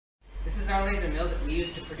our laser mill that we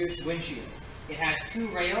use to produce windshields. It has 2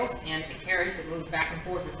 rails and a carriage that moves back and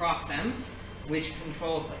forth across them, which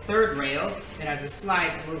controls a 3rd rail that has a slide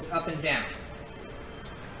that moves up and down.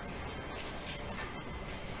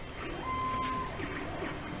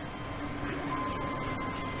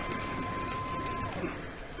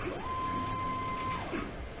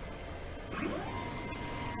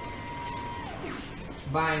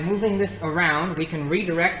 By moving this around, we can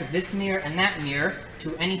redirect this mirror and that mirror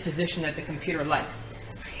to any position that the computer likes.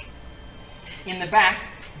 In the back,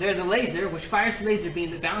 there's a laser which fires the laser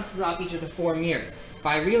beam that bounces off each of the 4 mirrors.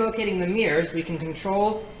 By relocating the mirrors, we can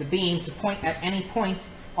control the beam to point at any point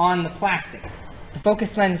on the plastic. The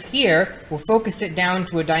focus lens here will focus it down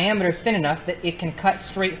to a diameter thin enough that it can cut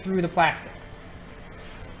straight through the plastic.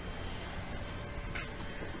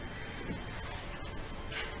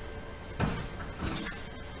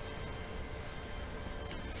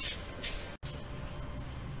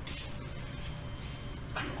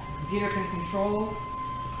 The computer can control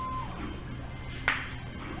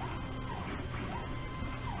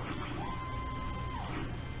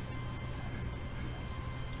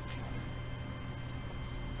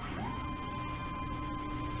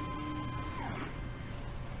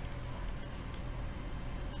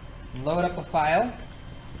load up a file.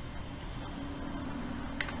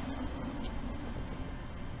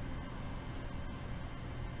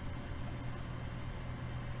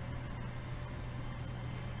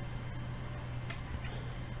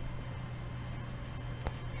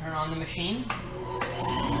 Turn on the machine.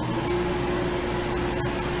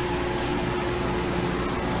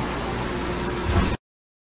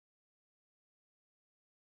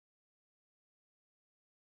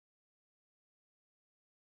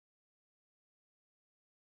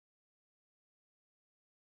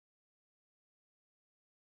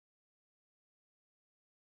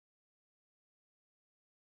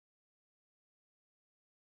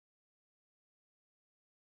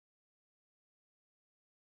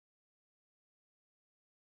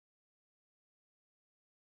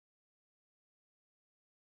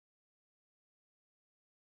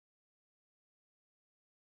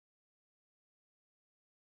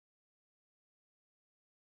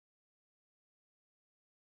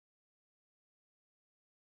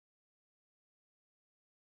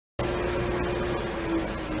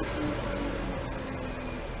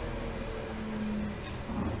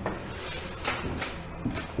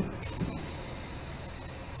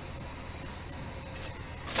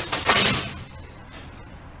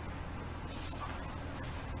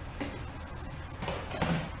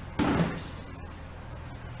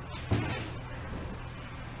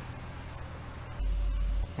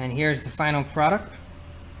 And here's the final product,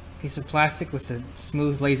 piece of plastic with a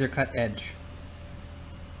smooth laser cut edge.